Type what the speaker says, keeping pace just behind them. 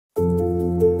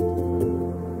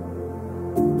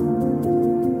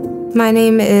My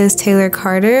name is Taylor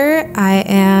Carter. I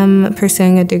am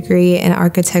pursuing a degree in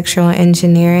architectural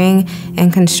engineering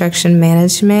and construction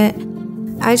management.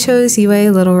 I chose UA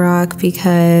Little Rock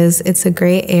because it's a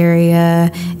great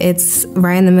area. It's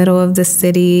right in the middle of the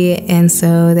city, and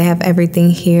so they have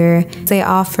everything here. They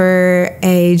offer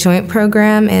a joint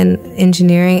program in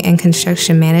engineering and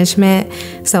construction management.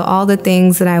 So all the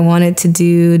things that I wanted to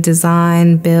do,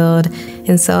 design, build,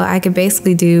 and so I could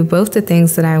basically do both the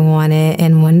things that I wanted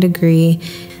in one degree.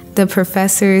 The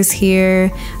professors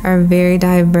here are very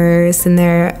diverse, and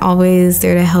they're always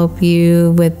there to help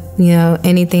you with,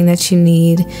 anything that you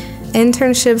need.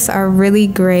 Internships are really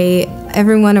great.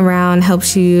 Everyone around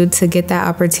helps you to get that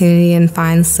opportunity and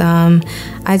find some.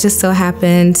 I just so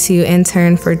happened to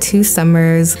intern for 2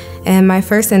 summers, and my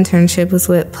first internship was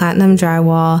with Platinum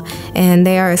Drywall, and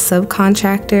they are a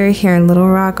subcontractor here in Little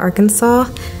Rock, Arkansas.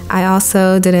 I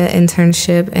also did an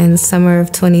internship in summer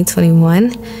of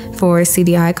 2021 for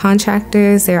CDI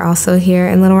contractors. They're also here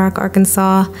in Little Rock,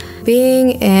 Arkansas.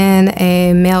 Being in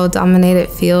a male-dominated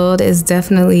field is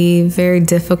definitely very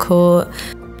difficult.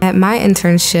 At my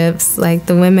internships,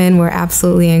 the women were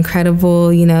absolutely incredible.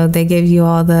 They give you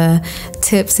all the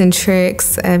tips and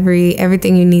tricks,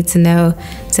 everything you need to know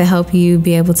to help you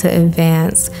be able to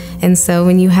advance. And so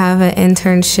when you have an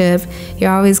internship,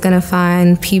 you're always going to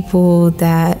find people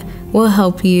that will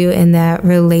help you and that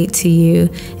relate to you,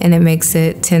 and it makes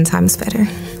it 10 times better.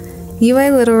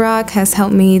 UA Little Rock has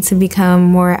helped me to become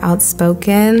more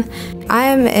outspoken. I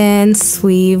am in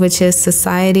SWE, which is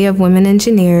Society of Women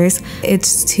Engineers.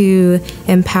 It's to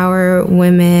empower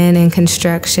women in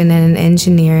construction and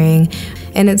engineering.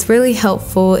 And it's really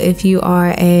helpful if you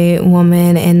are a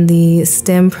woman in the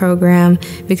STEM program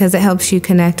because it helps you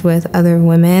connect with other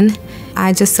women.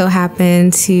 I just so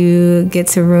happened to get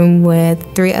to room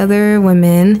with 3 other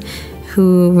women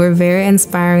who were very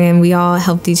inspiring, and we all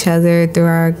helped each other through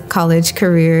our college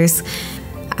careers.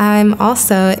 I'm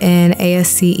also in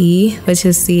ASCE, which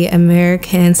is the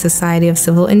American Society of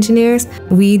Civil Engineers.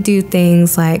 We do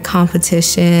things like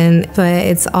competition, but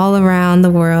it's all around the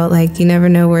world. You never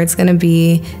know where it's gonna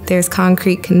be. There's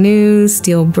concrete canoes,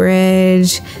 steel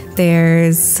bridge,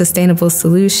 there's sustainable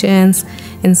solutions.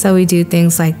 And so we do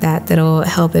things like that that'll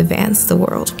help advance the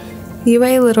world.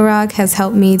 UA Little Rock has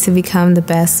helped me to become the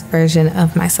best version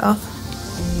of myself.